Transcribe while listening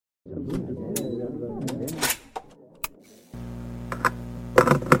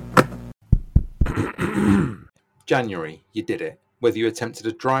January, you did it. Whether you attempted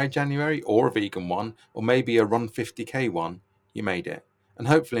a dry January or a vegan one, or maybe a run 50k one, you made it. And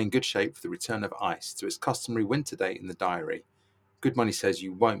hopefully in good shape for the return of ice to its customary winter date in the diary. Good money says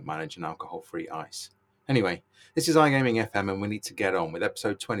you won't manage an alcohol-free ice. Anyway, this is iGaming FM and we need to get on with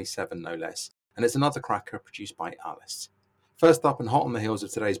episode 27 no less, and it's another cracker produced by Alice. First up and hot on the heels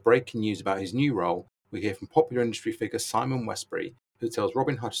of today's breaking news about his new role, we hear from popular industry figure Simon Westbury, who tells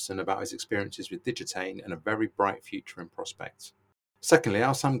Robin Hutchison about his experiences with Digitain and a very bright future in prospect. Secondly,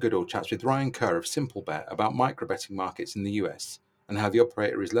 our Sam Goodall chats with Ryan Keur of Simplebet about microbetting markets in the US and how the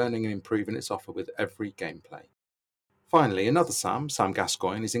operator is learning and improving its offer with every gameplay. Finally, another Sam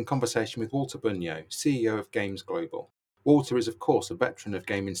Gascoigne, is in conversation with Walter Bugno, CEO of Games Global. Walter is of course a veteran of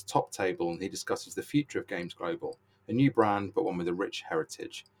gaming's top table and he discusses the future of Games Global, a new brand but one with a rich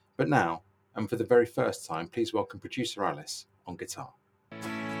heritage. But now, and for the very first time, please welcome producer Alice on guitar.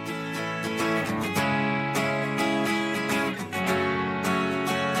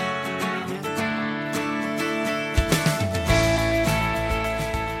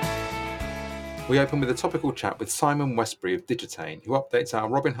 We open with a topical chat with Simon Westbury of Digitain, who updates our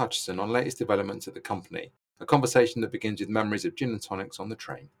Robin Hutchison on latest developments at the company, a conversation that begins with memories of gin and tonics on the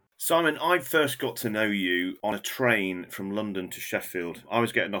train. Simon, I first got to know you on a train from London to Sheffield. I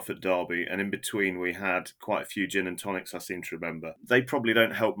was getting off at Derby, and in between we had quite a few gin and tonics, I seem to remember. They probably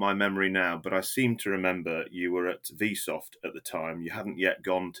don't help my memory now, but I seem to remember you were at Vsoft at the time. You hadn't yet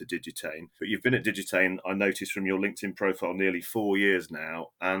gone to Digitain, but you've been at Digitain, I noticed from your LinkedIn profile, nearly 4 years now,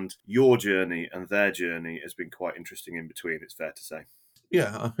 and your journey and their journey has been quite interesting in between, it's fair to say.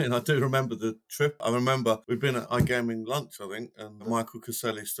 Yeah, I mean, I do remember the trip. I remember we'd been at iGaming lunch, I think, and Michael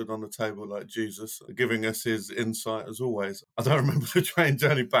Caselli stood on the table like Jesus, giving us his insight as always. I don't remember the train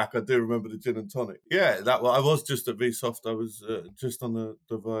journey back. I do remember the gin and tonic. Yeah, I was just at Vsoft. I was just on the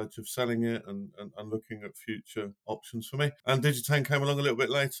verge of selling it and looking at future options for me. And Digitain came along a little bit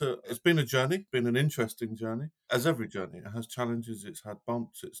later. It's been a journey, been an interesting journey. As every journey, it has challenges, it's had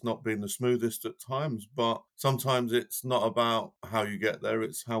bumps, it's not been the smoothest at times, but sometimes it's not about how you get there,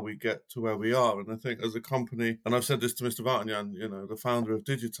 it's how we get to where we are. And I think as a company, and I've said this to Mr. Vartanyan, the founder of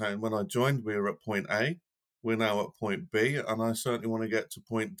Digitain, when I joined, we were at point A, we're now at point B, and I certainly want to get to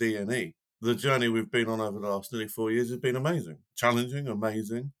point D and E. The journey we've been on over the last nearly 4 years has been amazing, challenging,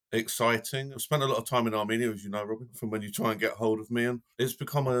 amazing, exciting. I've spent a lot of time in Armenia, as you know, Robin, from when you try and get hold of me, and it's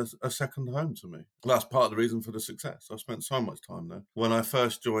become a second home to me. That's part of the reason for the success. I've spent so much time there. When I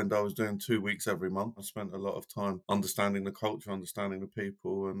first joined, I was doing 2 weeks every month. I spent a lot of time understanding the culture, understanding the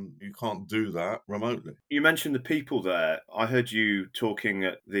people, and you can't do that remotely. You mentioned the people there. I heard you talking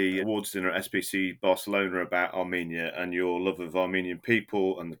at the awards dinner at SBC Barcelona about Armenia and your love of Armenian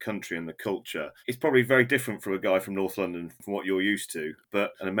people and the country and the culture. It's probably very different for a guy from North London from what you're used to,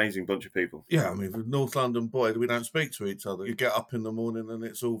 but an amazing bunch of people. Yeah, I mean, with North London boy, we don't speak to each other. You get up in the morning and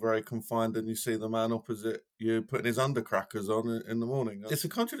it's all very confined and you see the man opposite you putting his undercrackers on in the morning. It's a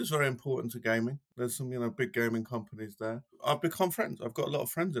country that's very important to gaming. There's some, big gaming companies there. I've become friends. I've got a lot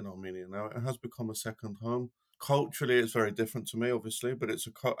of friends in Armenia now. It has become a second home. Culturally, it's very different to me, obviously, but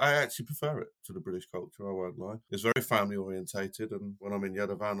I actually prefer it to the British culture, I won't lie. It's very family orientated, and when I'm in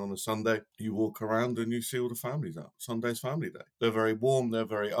Yerevan on a Sunday, you walk around and you see all the families out. Sunday's family day. They're very warm, they're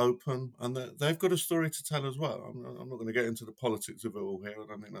very open, and they've got a story to tell as well. I'm not going to get into the politics of it all here, I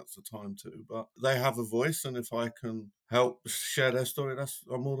don't think that's the time to, but they have a voice, and if I can help share their story,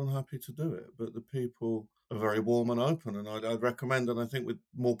 I'm more than happy to do it. But the people are very warm and open, and I'd recommend, and I think with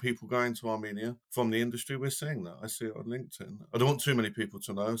more people going to Armenia from the industry, we're seeing that. I see it on LinkedIn. I don't want too many people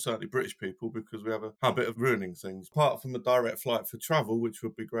to know, certainly British people, because we have a habit of ruining things. Apart from a direct flight for travel, which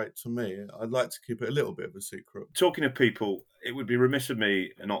would be great to me, I'd like to keep it a little bit of a secret. Talking of people, it would be remiss of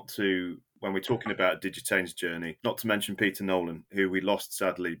me not to, when we're talking about Digitain's journey, not to mention Peter Nolan, who we lost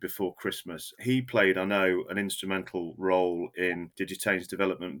sadly before Christmas. He played, I know, an instrumental role in Digitain's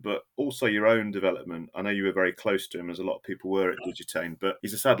development, but also your own development. I know you were very close to him, as a lot of people were at Digitain, but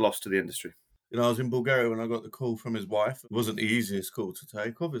he's a sad loss to the industry. I was in Bulgaria when I got the call from his wife. It wasn't the easiest call to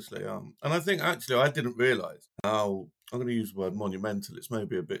take, obviously. And I think, actually, I didn't realise how, I'm going to use the word monumental, it's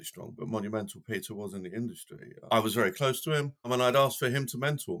maybe a bit strong, but monumental Peter was in the industry. I was very close to him, and I'd asked for him to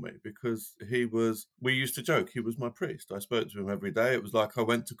mentor me because we used to joke, he was my priest. I spoke to him every day. It was like I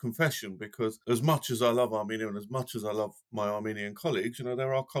went to confession, because as much as I love Armenia and as much as I love my Armenian colleagues,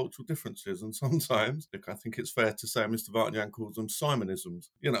 there are cultural differences. And sometimes, I think it's fair to say, Mr. Vartanyan calls them Simonisms.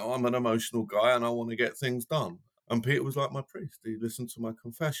 I'm an emotional guy and I want to get things done. And Peter was like my priest. He listened to my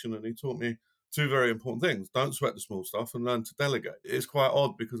confession and he taught me two very important things. Don't sweat the small stuff and learn to delegate. It's quite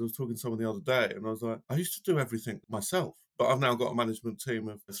odd because I was talking to someone the other day and I was like, I used to do everything myself, but I've now got a management team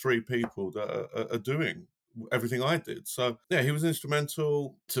of 3 people that are doing everything I did. So yeah, he was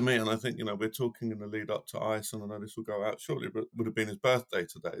instrumental to me. And I think, we're talking in the lead up to ICE, and I know this will go out shortly, but it would have been his birthday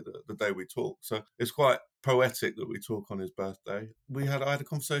today, the day we talked. So it's quite poetic that we talk on his birthday. I had a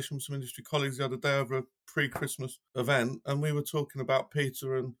conversation with some industry colleagues the other day over a pre-Christmas event, and we were talking about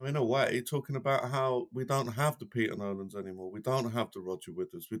Peter, and in a way talking about how we don't have the Peter Nolans anymore, we don't have the Roger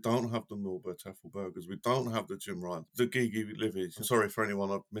Withers, we don't have the Norbert Effelbergers, we don't have the Jim Ryan, the Gigi Livies. I'm sorry for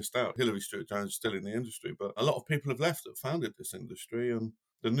anyone I've missed out. Hilary Stewart-Jones is still in the industry, but a lot of people have left that founded this industry, and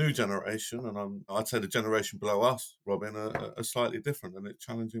the new generation, and I'd say the generation below us, Robin, are slightly different, and it's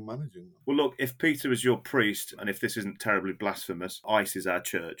challenging managing them. Well, look, if Peter was your priest, and if this isn't terribly blasphemous, ICE is our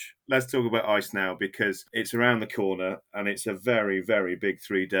church. Let's talk about ICE now, because it's around the corner, and it's a very, very big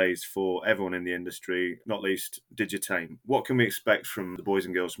 3 days for everyone in the industry, not least Digitain. What can we expect from the boys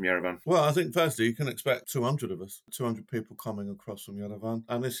and girls from Yerevan? Well, I think firstly, you can expect 200 of us, 200 people coming across from Yerevan.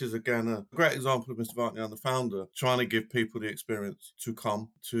 And this is, again, a great example of Mr. Vartanian, the founder, trying to give people the experience to come,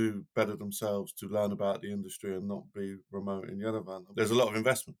 to better themselves, to learn about the industry and not be remote in Yerevan. There's a lot of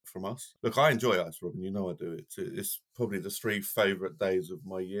investment from us. Look, I enjoy ICE, Robin, you know I do. It's probably the 3 favourite days of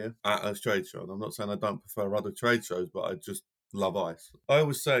my year at a trade show. And I'm not saying I don't prefer other trade shows, but I just love ICE. I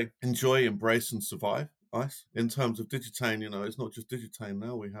always say enjoy, embrace and survive ICE. In terms of Digitain, it's not just Digitain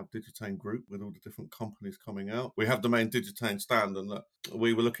now. We have Digitain Group with all the different companies coming out. We have the main Digitain stand, and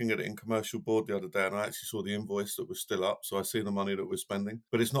we were looking at it in commercial board the other day, and I actually saw the invoice that was still up, so I see the money that we're spending.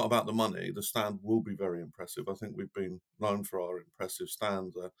 But it's not about the money. The stand will be very impressive. I think we've been known for our impressive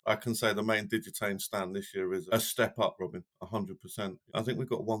stand. I can say the main Digitain stand this year is a step up, Robin, 100%. I think we've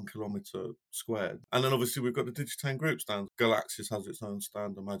got 1 kilometre squared. And then obviously we've got the Digitain Group stand. Galaxis has its own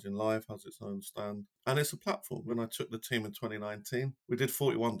stand. Imagine Live has its own stand. And it's a platform. When I took the team in 2019, we did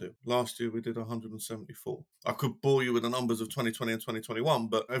 41 deals. Last year, we did 174. I could bore you with the numbers of 2020 and 2021,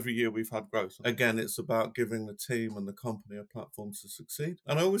 but every year we've had growth. Again, it's about giving the team and the company a platform to succeed.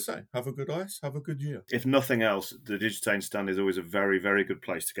 And I always say, have a good ICE, have a good year. If nothing else, the Digitain stand is always a very, very good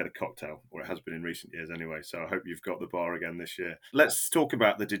place to get a cocktail, or it has been in recent years anyway. So I hope you've got the bar again this year. Let's talk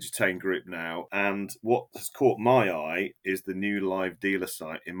about the Digitain Group now. And what has caught my eye is the new live dealer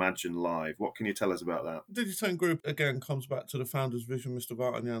site, Imagine Live. What can you tell us about that? Digitain Group, again, comes back to the founder's vision, Mr.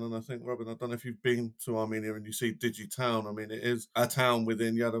 Vartanian, and I think, Robin, I don't know if you've been to Armenia and you see Digitown. I mean, it is a town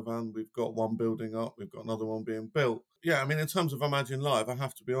within Yerevan. We've got one building up, we've got another one being built. Yeah, I mean, in terms of Imagine Live, I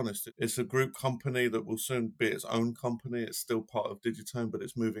have to be honest, it's a group company that will soon be its own company. It's still part of Digitain, but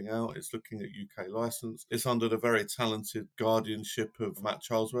it's moving out. It's looking at UK license. It's under the very talented guardianship of Matt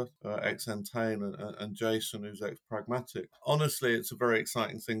Charlesworth, ex-Entain, and Jason, who's ex-Pragmatic. Honestly, it's a very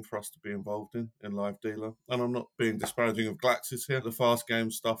exciting thing for us to be involved in Live Dealer. And I'm not being disparaging of Glaxis here. The fast game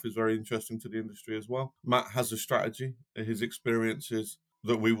stuff is very interesting to the industry as well. Matt has a strategy. His experience is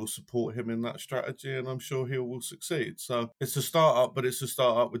that we will support him in that strategy, and I'm sure he will succeed. So it's a start-up, but it's a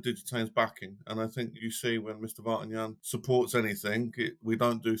start-up with Digitain's backing. And I think you see when Mr. Vartanian supports anything, we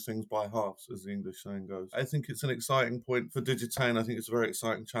don't do things by halves, as the English saying goes. I think it's an exciting point for Digitain. I think it's a very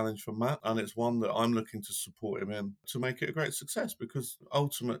exciting challenge for Matt, and it's one that I'm looking to support him in to make it a great success, because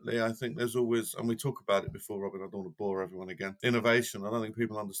ultimately I think there's always, and we talk about it before, Robin, I don't want to bore everyone again, innovation. I don't think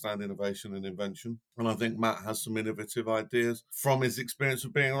people understand innovation and invention. And I think Matt has some innovative ideas from his experience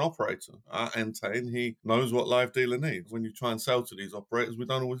of being an operator at Entain. He knows what Live Dealer needs. When you try and sell to these operators, we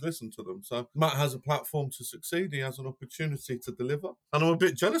don't always listen to them. So Matt has a platform to succeed. He has an opportunity to deliver. And I'm a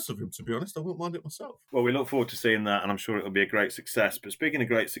bit jealous of him, to be honest. I wouldn't mind it myself. Well, we look forward to seeing that, and I'm sure it'll be a great success. But speaking of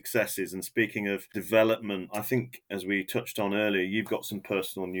great successes and speaking of development, I think, as we touched on earlier, you've got some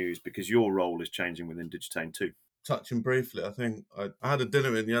personal news because your role is changing within Digitain too. Touching briefly, I think I had a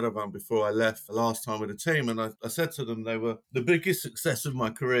dinner in Yerevan before I left the last time with the team, and I said to them they were the biggest success of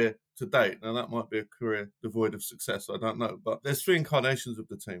my career to date. Now, that might be a career devoid of success, I don't know. But there's 3 incarnations of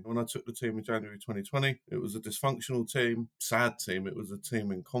the team. When I took the team in January 2020, it was a dysfunctional team, sad team. It was a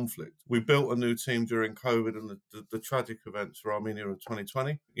team in conflict. We built a new team during COVID and the tragic events for Armenia in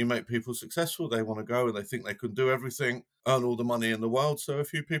 2020. You make people successful, they want to go and they think they can do everything, earn all the money in the world. So a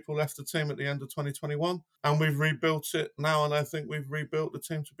few people left the team at the end of 2021, and we've rebuilt it now, and I think we've rebuilt the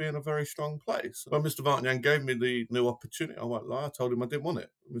team to be in a very strong place. When Mr. Vartanian gave me the new opportunity, I won't lie, I told him I didn't want it.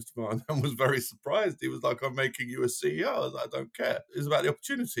 Mr. Varnyan was very surprised. He was like, I'm making you a CEO. I was like, I don't care. It's about the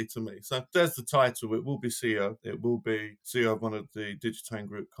opportunity to me. So there's the title. It will be CEO. It will be CEO of one of the Digitain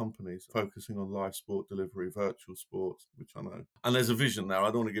Group companies focusing on live sport delivery, virtual sports, which I know. And there's a vision there. I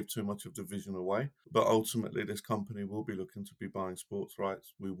don't want to give too much of the vision away, but ultimately this company will be looking to be buying sports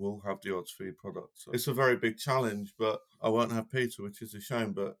rights. We will have the odds feed product. So it's a very big challenge, but I won't have Peter, which is a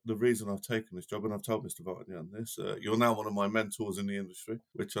shame. But the reason I've taken this job, and I've told Mr. Varnyan this, you're now one of my mentors in the industry,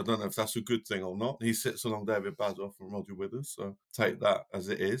 which I don't know if that's a good thing or not. He sits along David Bazoff and Roger Withers, so take that as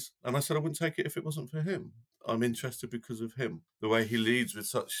it is. And I said I wouldn't take it if it wasn't for him. I'm interested because of him, the way he leads with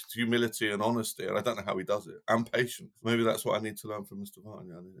such humility and honesty, and I don't know how he does it, and patience. Maybe that's what I need to learn from Mr.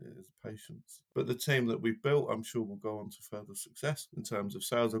 Varnyan, is patience. But the team that we've built, I'm sure will go on to further success in terms of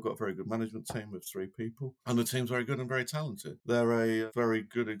sales. I've got a very good management team with 3 people, and the team's very good and very talented. They're a very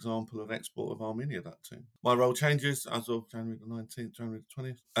good example of export of Armenia, that team. My role changes as of January the 19th, January the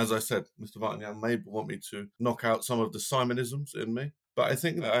 20th. As I said, Mr. Varnyan may want me to knock out some of the Simonisms in me, but I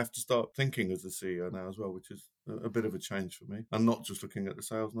think that I have to start thinking as a CEO now as well, which is a bit of a change for me. And not just looking at the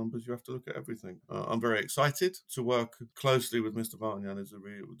sales numbers, you have to look at everything. I'm very excited to work closely with Mr. Varnyan is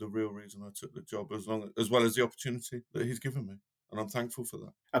the real reason I took the job, as well as the opportunity that he's given me. And I'm thankful for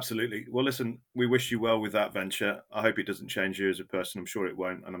that. Absolutely. Well, listen, we wish you well with that venture. I hope it doesn't change you as a person. I'm sure it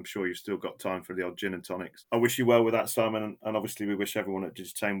won't. And I'm sure you've still got time for the odd gin and tonics. I wish you well with that, Simon. And obviously, we wish everyone at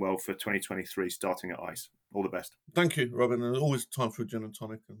Digitain well for 2023, starting at ICE. All the best. Thank you, Robin. And always time for a gin and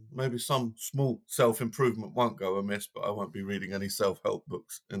tonic. And maybe some small self-improvement won't go amiss, but I won't be reading any self-help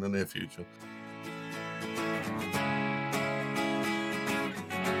books in the near future.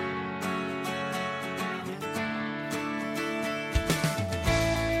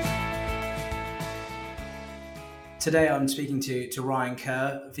 Today I'm speaking to Ryan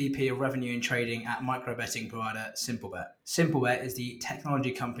Keur, VP of Revenue and Trading at micro-betting provider Simplebet. Simplebet is the technology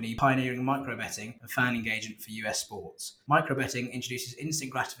company pioneering micro-betting and fan engagement for US sports. Micro-betting introduces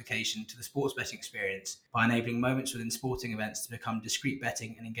instant gratification to the sports betting experience by enabling moments within sporting events to become discrete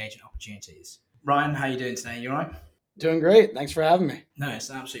betting and engagement opportunities. Ryan, how are you doing today? You all right? Doing great. Thanks for having me. No, it's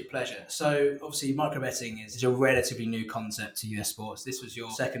an absolute pleasure. So obviously micro-betting is a relatively new concept to US sports. This was your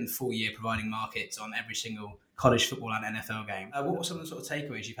second full year providing markets on every single college football and NFL game. What were some of the sort of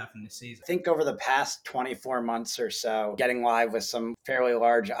takeaways you've had from this season? I think over the past 24 months or so, getting live with some fairly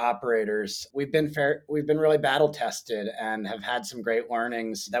large operators, we've been really battle tested and have had some great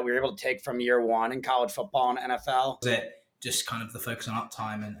learnings that we were able to take from year one in college football and NFL. Was it just kind of the focus on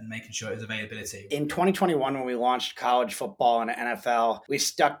uptime and making sure it was availability? In 2021, when we launched college football and NFL, we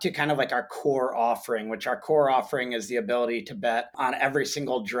stuck to kind of like our core offering, which our core offering is the ability to bet on every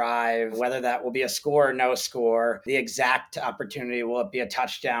single drive, whether that will be a score or no score, the exact opportunity, will it be a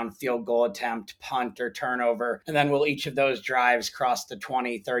touchdown, field goal attempt, punt, or turnover? And then will each of those drives cross the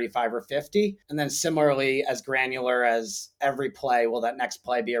 20, 35, or 50? And then similarly, as granular as every play, will that next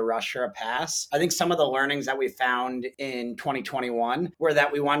play be a rush or a pass? I think some of the learnings that we found in 2021 were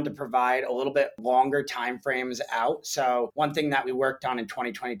that we wanted to provide a little bit longer time frames out. So one thing that we worked on in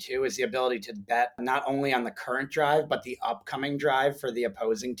 2022 is the ability to bet not only on the current drive, but the upcoming drive for the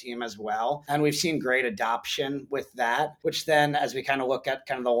opposing team as well. And we've seen great adoption with that, which then as we kind of look at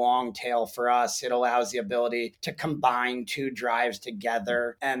kind of the long tail for us, it allows the ability to combine 2 drives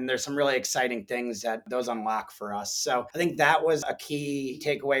together. And there's some really exciting things that those unlock for us. So I think that was a key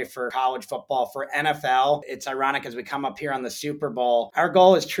takeaway for college football. For NFL, it's ironic as we come up here on the Super Bowl, our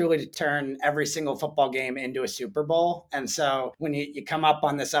goal is truly to turn every single football game into a Super Bowl. And so when you come up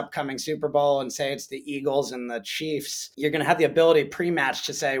on this upcoming Super Bowl and say it's the Eagles and the Chiefs, you're going to have the ability pre-match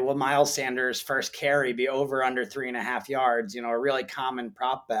to say, will Miles Sanders' first carry be over under 3.5 yards? A really common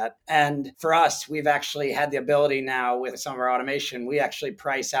prop bet. And for us, we've actually had the ability now with some of our automation, we actually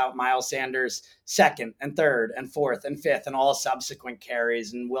price out Miles Sanders' second and third and fourth and fifth and all subsequent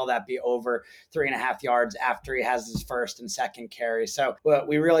carries. And will that be over 3.5 yards after he has his first and second carry? So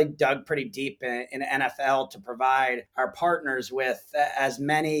we really dug pretty deep in NFL to provide our partners with as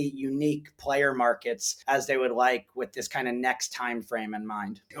many unique player markets as they would like with this kind of next time frame in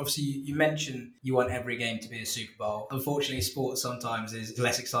mind. Obviously, you mentioned you want every game to be a Super Bowl. Unfortunately, sports sometimes is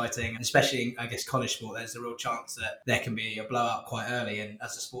less exciting, especially in, I guess, college sport. There's a real chance that there can be a blowout quite early. And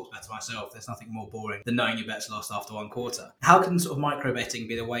as a sports bettor myself, there's nothing more boring than knowing your bet's lost after one quarter. How can sort of micro betting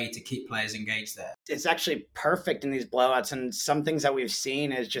be the way to keep players engaged there? It's actually perfect in these blowouts. And some things that we've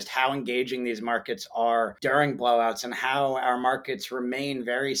seen is just how engaging these markets are during blowouts and how our markets remain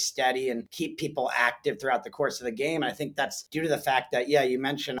very steady and keep people active throughout the course of the game. And I think that's due to the fact that, you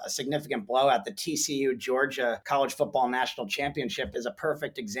mentioned a significant blowout. The TCU Georgia College Football National Championship is a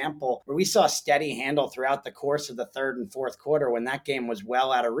perfect example where we saw steady handle throughout the course of the third and fourth quarter when that game was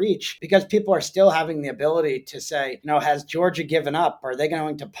well out of reach, because people are still having the ability to say, has Georgia given up? Are they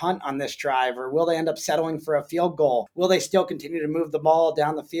going to punt on this drive, or will they end up settling for a field goal? Will they still continue to move the ball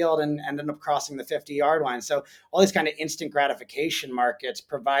down the field and end up crossing the 50-yard line? So all these kind of instant gratification markets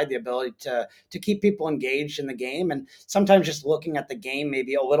provide the ability to keep people engaged in the game, and sometimes just looking at the game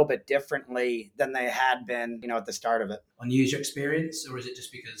maybe a little bit differently than they had been, at the start of it. On user experience, or is it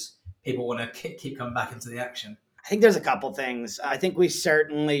just because people want to keep coming back into the action? I think there's a couple things. I think we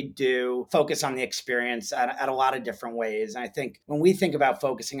certainly do focus on the experience at a lot of different ways. And I think when we think about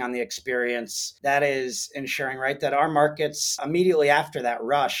focusing on the experience, that is ensuring, right, that our markets immediately after that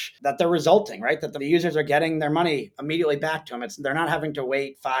rush, that they're resulting, right, that the users are getting their money immediately back to them. They're not having to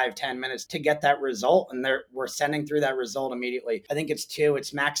wait 5-10 minutes to get that result, and we're sending through that result immediately. I think it's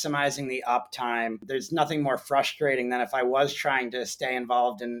maximizing the uptime. There's nothing more frustrating than if I was trying to stay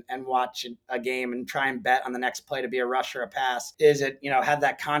involved and watch a game and try and bet on the next play to be a rush or a pass, is it, had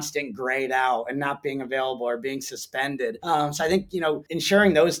that constant grayed out and not being available or being suspended. So I think,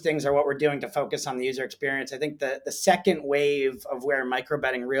 ensuring those things are what we're doing to focus on the user experience. I think the second wave of where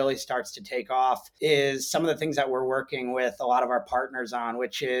microbetting really starts to take off is some of the things that we're working with a lot of our partners on,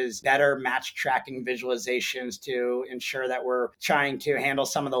 which is better match tracking visualizations to ensure that we're trying to handle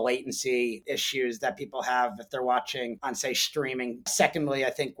some of the latency issues that people have if they're watching on, say, streaming. Secondly, I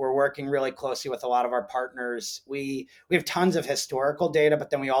think we're working really closely with a lot of our partners. We have tons of historical data,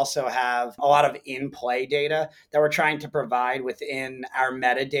 but then we also have a lot of in-play data that we're trying to provide within our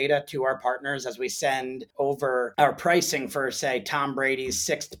metadata to our partners as we send over our pricing for, say, Tom Brady's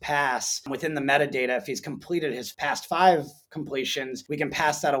sixth pass. Within the metadata, if he's completed his past 5 completions, we can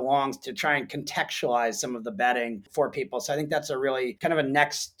pass that along to try and contextualize some of the betting for people. So I think that's a really kind of a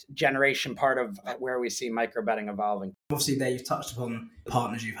next generation part of where we see microbetting evolving. Obviously, there you've touched upon the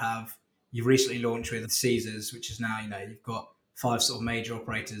partners you have. You've recently launched with Caesars, which is now, you've got 5 sort of major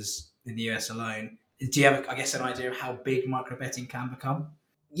operators in the US alone. Do you have, I guess, an idea of how big microbetting can become?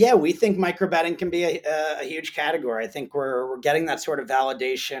 Yeah, we think microbetting can be a huge category. I think we're getting that sort of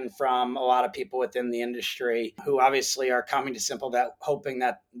validation from a lot of people within the industry who obviously are coming to Simplebet hoping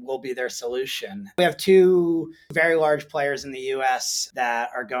that we'll be their solution. We have 2 very large players in the US that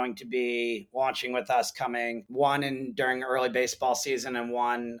are going to be launching with us, coming one during early baseball season and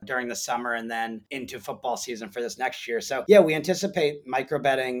one during the summer and then into football season for this next year. So yeah, we anticipate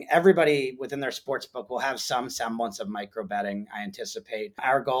microbetting. Everybody within their sportsbook will have some semblance of microbetting, I anticipate.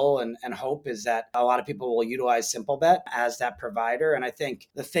 Our goal and hope is that a lot of people will utilize Simplebet as that provider. And I think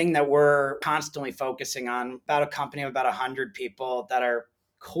the thing that we're constantly focusing on, about a company of about 100 people that are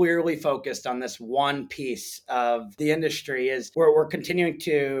clearly focused on this one piece of the industry, is where we're continuing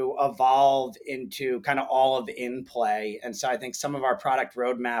to evolve into kind of all of in-play. And so I think some of our product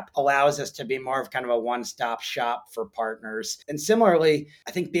roadmap allows us to be more of kind of a one-stop shop for partners. And similarly,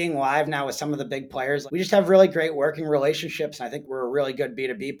 I think being live now with some of the big players, we just have really great working relationships. And I think we're a really good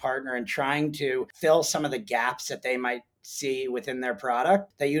B2B partner in trying to fill some of the gaps that they might see within their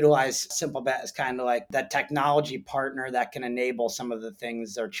product. They utilize Simplebet as kind of like that technology partner that can enable some of the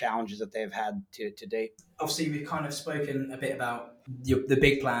things or challenges that they've had to date. Obviously, we've kind of spoken a bit about the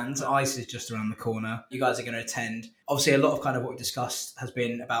big plans. ICE is just around the corner. You guys are going to attend. Obviously, a lot of kind of what we discussed has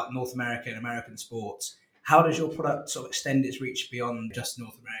been about North America and American sports. How does your product sort of extend its reach beyond just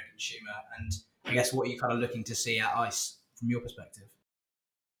North American consumer? And I guess what are you kind of looking to see at ICE from your perspective?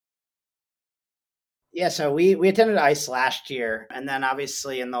 Yeah, so we attended ICE last year, and then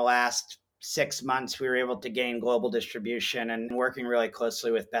obviously in the last 6 months, we were able to gain global distribution and working really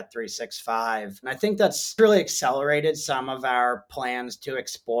closely with Bet365. And I think that's really accelerated some of our plans to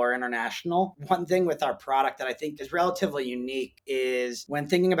explore international. One thing with our product that I think is relatively unique is when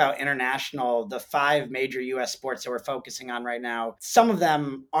thinking about international, the 5 major US sports that we're focusing on right now, some of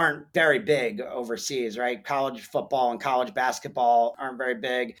them aren't very big overseas, right? College football and college basketball aren't very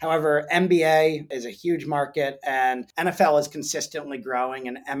big. However, NBA is a huge market, and NFL is consistently growing,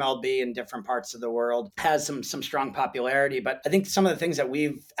 and MLB and different different parts of the world has some strong popularity. But I think some of the things that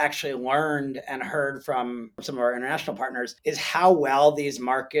we've actually learned and heard from some of our international partners is how well these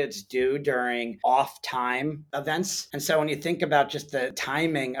markets do during off-time events. And so when you think about just the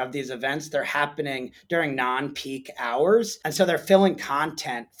timing of these events, they're happening during non-peak hours. And so they're filling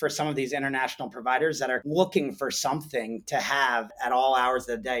content for some of these international providers that are looking for something to have at all hours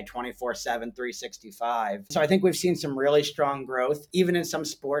of the day, 24/7, 365. So I think we've seen some really strong growth, even in some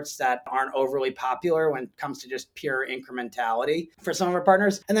sports that aren't overly popular when it comes to just pure incrementality for some of our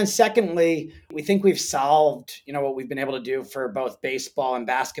partners. And then secondly, we think we've solved, what we've been able to do for both baseball and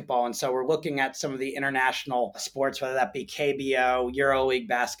basketball. And so we're looking at some of the international sports, whether that be KBO, EuroLeague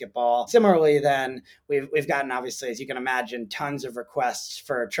basketball. Similarly, then we've gotten, obviously, as you can imagine, tons of requests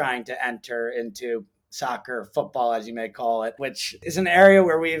for trying to enter into soccer, football, as you may call it, which is an area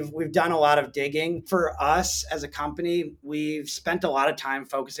where we've done a lot of digging. For us as a company, we've spent a lot of time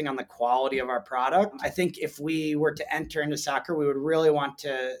focusing on the quality of our product. I think if we were to enter into soccer, we would really want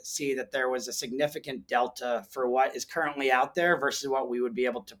to see that there was a significant delta for what is currently out there versus what we would be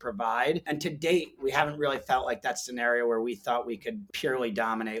able to provide. And to date, we haven't really felt like that's an area where we thought we could purely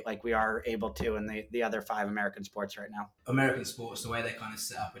dominate like we are able to in the other 5 American sports right now. American sports, the way they kind of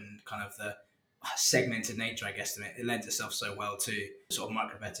set up and kind of the segmented nature, I guess, it lends itself so well to sort of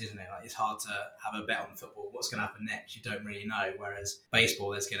micro bet, isn't it? Like, it's hard to have a bet on football. What's going to happen next? You don't really know. Whereas baseball,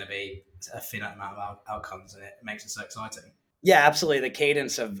 there's going to be a finite amount of outcomes, and it makes it so exciting. Yeah, absolutely. The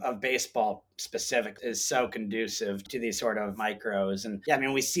cadence of baseball specific is so conducive to these sort of micros. And yeah, I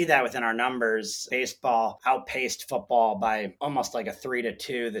mean, we see that within our numbers. Baseball outpaced football by almost like a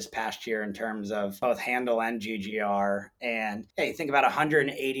 3-2 this past year in terms of both handle and GGR. And hey, think about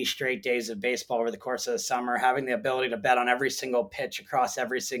 180 straight days of baseball over the course of the summer, having the ability to bet on every single pitch across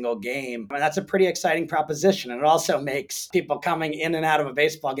every single game. I mean, that's a pretty exciting proposition. And it also makes people coming in and out of a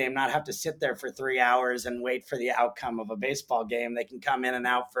baseball game not have to sit there for 3 hours and wait for the outcome of a baseball game. They can come in and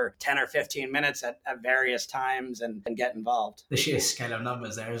out for 10 or 15 minutes at various times and get involved. The sheer scale of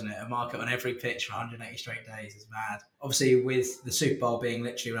numbers there, isn't it? A market on every pitch for 180 straight days is mad. Obviously, with the Super Bowl being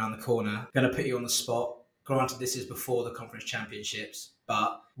literally around the corner, going to put you on the spot. Granted, this is before the conference championships,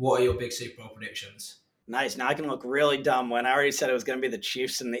 but what are your big Super Bowl predictions? Nice. Now I can look really dumb when I already said it was going to be the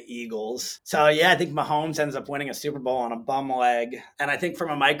Chiefs and the Eagles. So yeah, I think Mahomes ends up winning a Super Bowl on a bum leg. And I think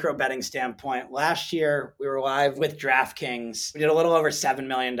from a micro betting standpoint, last year we were live with DraftKings. We did a little over $7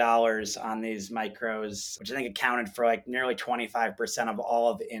 million on these micros, which I think accounted for like nearly 25% of all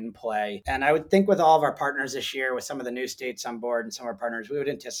of in-play. And I would think with all of our partners this year, with some of the new states on board and some of our partners, we would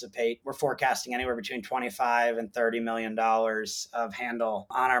anticipate, we're forecasting anywhere between $25 and $30 million of handle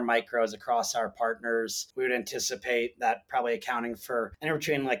on our micros across our partners. We would anticipate that probably accounting for anywhere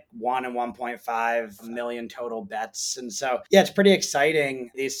between like 1 and 1.5 million total bets. And so, yeah, it's pretty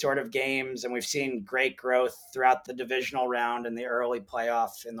exciting, these sort of games. And we've seen great growth throughout the divisional round and the early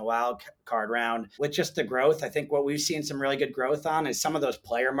playoff in the wild card round. With just the growth, I think what we've seen some really good growth on is some of those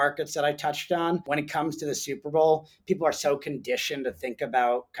player markets that I touched on. When it comes to the Super Bowl, people are so conditioned to think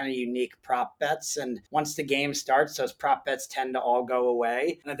about kind of unique prop bets. And once the game starts, those prop bets tend to all go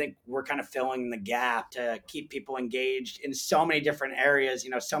away. And I think we're kind of filling the gap to keep people engaged in so many different areas,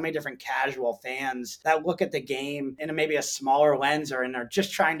 so many different casual fans that look at the game in maybe a smaller lens and are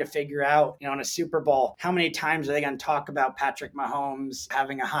just trying to figure out, in a Super Bowl, how many times are they going to talk about Patrick Mahomes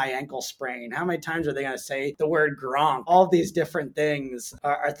having a high ankle sprain? How many times are they going to say the word Gronk? All these different things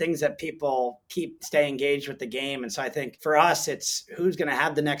are things that people stay engaged with the game. And so I think for us, it's who's going to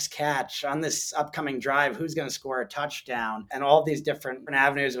have the next catch on this upcoming drive, who's going to score a touchdown, and all these different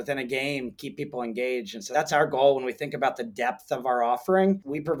avenues within a game keep people engaged. And so that's our goal when we think about the depth of our offering.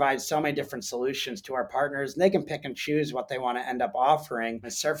 We provide so many different solutions to our partners, and they can pick and choose what they want to end up offering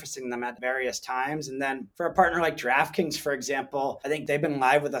and surfacing them at various times. And then for a partner like DraftKings, for example, I think they've been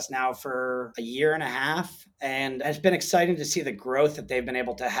live with us now for a year and a half. And it's been exciting to see the growth that they've been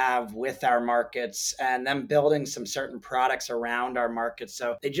able to have with our markets and them building some certain products around our markets.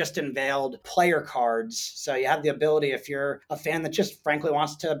 So they just unveiled player cards. So you have the ability, if you're a fan that just frankly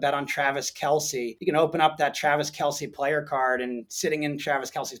wants to bet on Travis Kelce, you can open up that Travis Kelce player card, and sitting in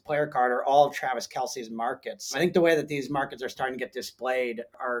Travis Kelce's player card are all of Travis Kelce's markets. I think the way that these markets are starting to get displayed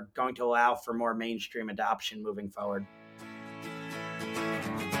are going to allow for more mainstream adoption moving forward.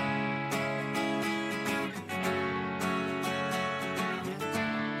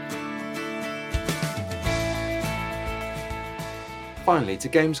 Finally, to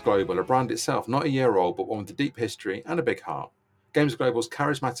Games Global, a brand itself not a year old, but one with a deep history and a big heart. Games Global's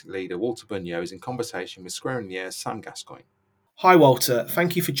charismatic leader, Walter Bugno, is in conversation with Square in the Air's Sam Gascoigne. Hi Walter,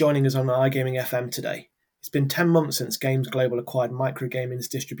 thank you for joining us on iGaming FM today. It's been 10 months since Games Global acquired Microgaming's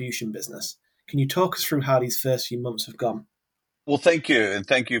distribution business. Can you talk us through how these first few months have gone? Well, thank you. And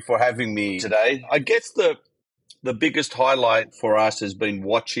thank you for having me today. I guess the biggest highlight for us has been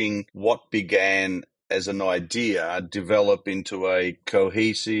watching what began as an idea develop into a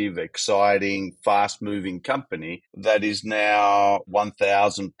cohesive, exciting, fast-moving company that is now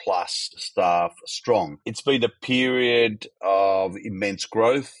 1,000 plus staff strong. It's been a period of immense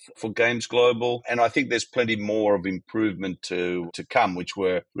growth for Games Global, and I think there's plenty more of improvement to come, which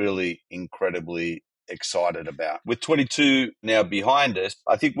we're really incredibly excited about. With 22 now behind us,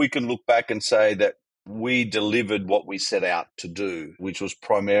 I think we can look back and say that we delivered what we set out to do, which was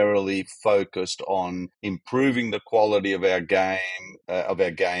primarily focused on improving the quality of our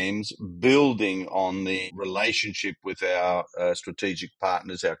games, building on the relationship with our strategic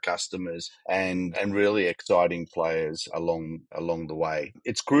partners, our customers, and really exciting players along the way.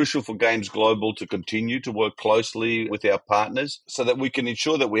 It's crucial for Games Global to continue to work closely with our partners so that we can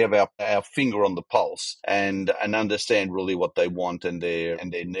ensure that we have our finger on the pulse and understand really what they want and their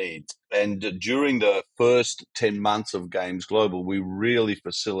needs. And during the first 10 months of Games Global, we really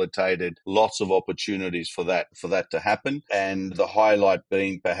facilitated lots of opportunities for that to happen. And the highlight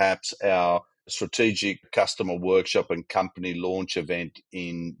being perhaps our strategic customer workshop and company launch event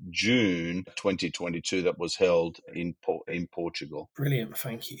in June 2022 that was held in Portugal. Brilliant,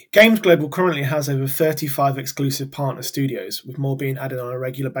 thank you. Games Global currently has over 35 exclusive partner studios, with more being added on a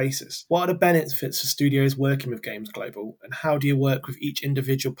regular basis. What are the benefits for studios working with Games Global, and how do you work with each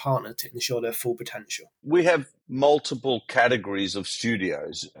individual partner to ensure their full potential? We have multiple categories of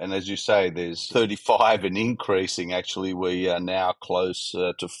studios, and as you say, there's 35 and increasing. Actually, we are now close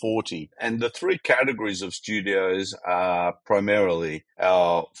to 40. And the three categories of studios are primarily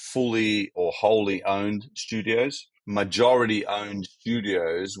our fully or wholly owned studios, majority owned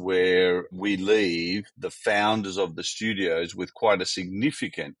studios where we leave the founders of the studios with quite a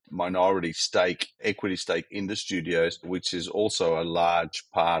significant minority stake, equity stake in the studios, which is also a large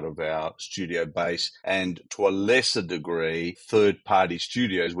part of our studio base, and to a lesser degree, third-party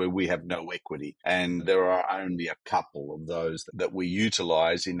studios where we have no equity. And there are only a couple of those that we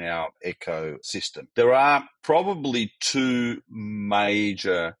utilize in our ecosystem. There are probably two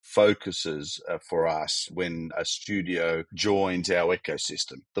major focuses for us when a studio joins our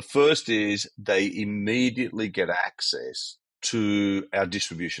ecosystem. The first is they immediately get access to our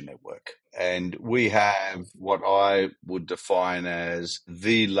distribution network. And we have what I would define as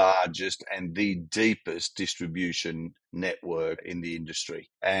the largest and the deepest distribution network in the industry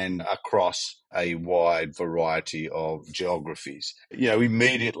and across a wide variety of geographies.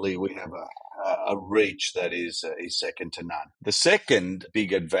 Immediately we have a reach that is second to none. The second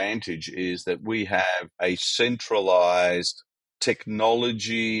big advantage is that we have a centralized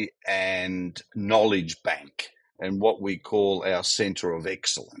technology and knowledge bank, and what we call our center of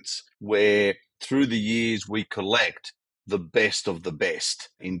excellence, where through the years we collect the best of the best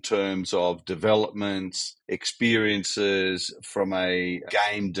in terms of developments, experiences from a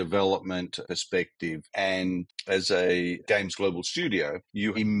game development perspective. And as a Games Global studio,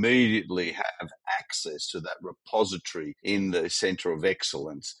 you immediately have access to that repository in the center of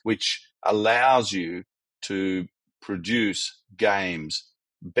excellence, which allows you to produce games,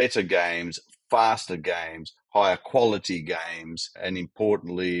 better games, faster games, higher quality games, and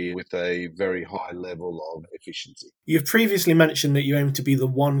importantly, with a very high level of efficiency. You've previously mentioned that you aim to be the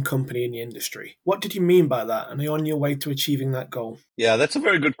one company in the industry. What did you mean by that? And are you on your way to achieving that goal? Yeah, that's a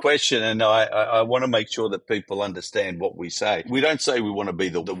very good question. And I want to make sure that people understand what we say. We don't say we want to be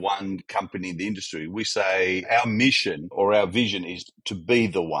the one company in the industry. We say our mission or our vision is to be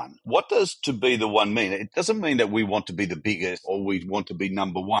the one. What does to be the one mean? It doesn't mean that we want to be the biggest or we want to be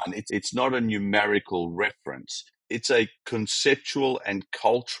number one. It's not a numerical reference. It's a conceptual and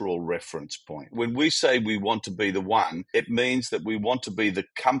cultural reference point. When we say we want to be the one, it means that we want to be the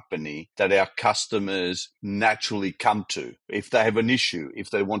company that our customers naturally come to. If they have an issue, if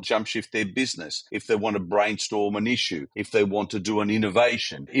they want to jump shift their business, if they want to brainstorm an issue, if they want to do an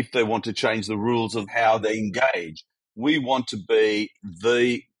innovation, if they want to change the rules of how they engage, we want to be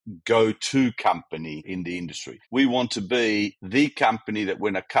the go-to company in the industry. We want to be the company that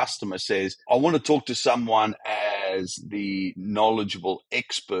when a customer says, I want to talk to someone as the knowledgeable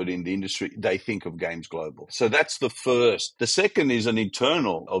expert in the industry, they think of Games Global. So that's the first. The second is an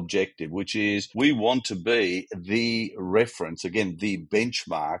internal objective, which is we want to be the reference, again, the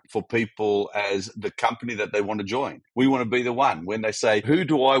benchmark for people as the company that they want to join. We want to be the one when they say, who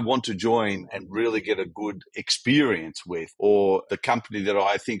do I want to join and really get a good experience with, or the company that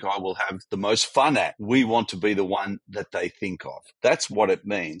I think I will have the most fun at. We want to be the one that they think of. That's what it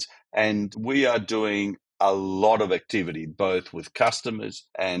means. And we are doing a lot of activity, both with customers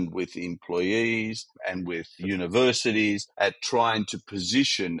and with employees and with universities, at trying to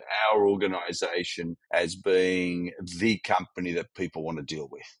position our organization as being the company that people want to deal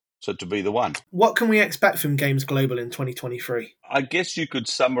with. So to be the one. What can we expect from Games Global in 2023? I guess you could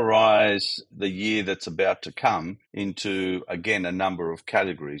summarize the year that's about to come into, again, a number of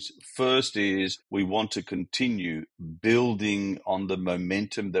categories. First is we want to continue building on the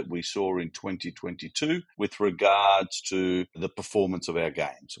momentum that we saw in 2022 with regards to the performance of our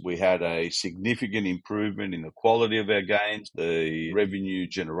games. We had a significant improvement in the quality of our games, the revenue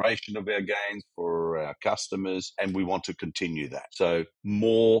generation of our games for our customers, and we want to continue that. So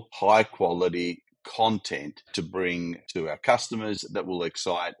more high quality content to bring to our customers that will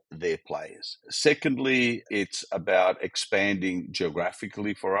excite their players. Secondly, it's about expanding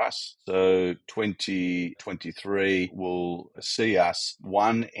geographically for us. So 2023 will see us,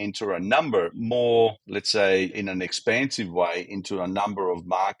 one, enter a number more, let's say, in an expansive way into a number of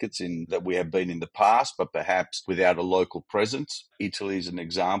markets that we have been in the past, but perhaps without a local presence. Italy is an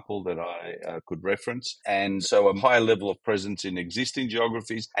example that I could reference. And so a higher level of presence in existing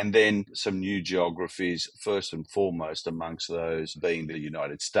geographies, and then some new geographies, first and foremost amongst those being the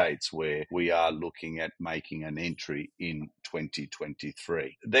United States, where we are looking at making an entry in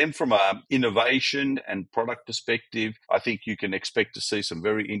 2023. Then from an innovation and product perspective, I think you can expect to see some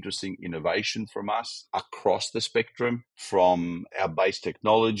very interesting innovation from us across the spectrum, from our base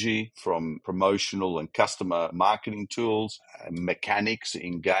technology, from promotional and customer marketing tools, mechanics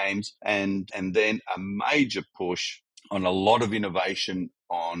in games, and then a major push on a lot of innovation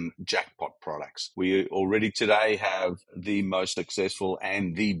on jackpot products. We already today have the most successful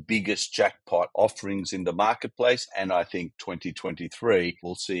and the biggest jackpot offerings in the marketplace, and I think 2023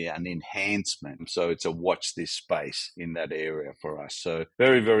 will see an enhancement. So it's a watch this space in that area for us. So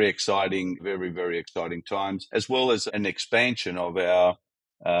very, very exciting times, as well as an expansion of our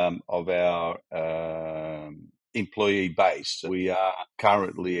employee base. We are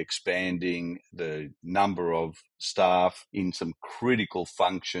currently expanding the number of staff in some critical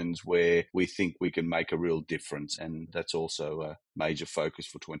functions where we think we can make a real difference, and that's also a major focus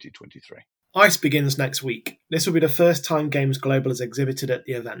for 2023. ICE begins next week. This will be the first time Games Global is exhibited at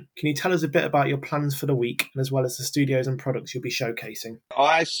the event. Can you tell us a bit about your plans for the week, and as well as the studios and products you'll be showcasing?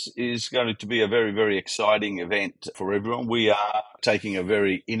 ICE is going to be a very, very exciting event for everyone. We are taking a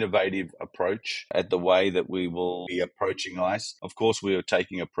very innovative approach at the way that we will be approaching ICE. Of course, we are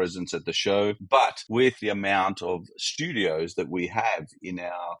taking a presence at the show, but with the amount of studios that we have in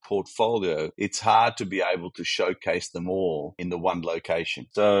our portfolio, it's hard to be able to showcase them all in the one location.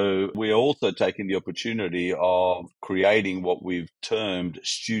 So we are also taking the opportunity of creating what we've termed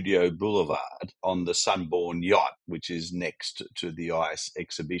Studio Boulevard on the Sunborn yacht, which is next to the ICE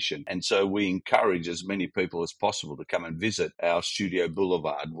exhibition. And so we encourage as many people as possible to come and visit our Studio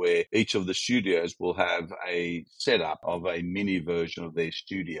Boulevard, where each of the studios will have a setup of a mini version of their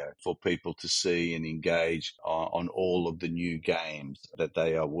studio for people to see and engage on all of the new games that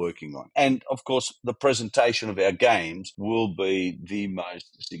they are working on. And of course, the presentation of our games will be the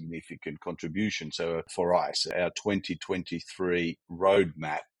most significant contribution. So for ICE, our 2023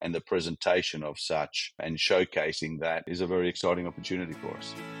 roadmap and the presentation of such and showcasing that is a very exciting opportunity for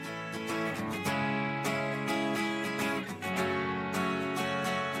us.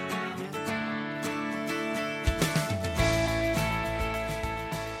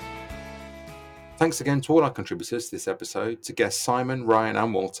 Thanks again to all our contributors to this episode, to guests Simon, Ryan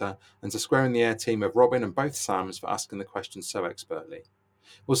and Walter, and to Square in the Air team of Robin and both Sams for asking the questions so expertly.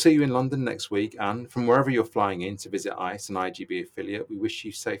 We'll see you in London next week, and from wherever you're flying in to visit ICE, an IGB affiliate, we wish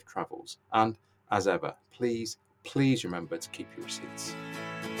you safe travels. And, as ever, please remember to keep your receipts.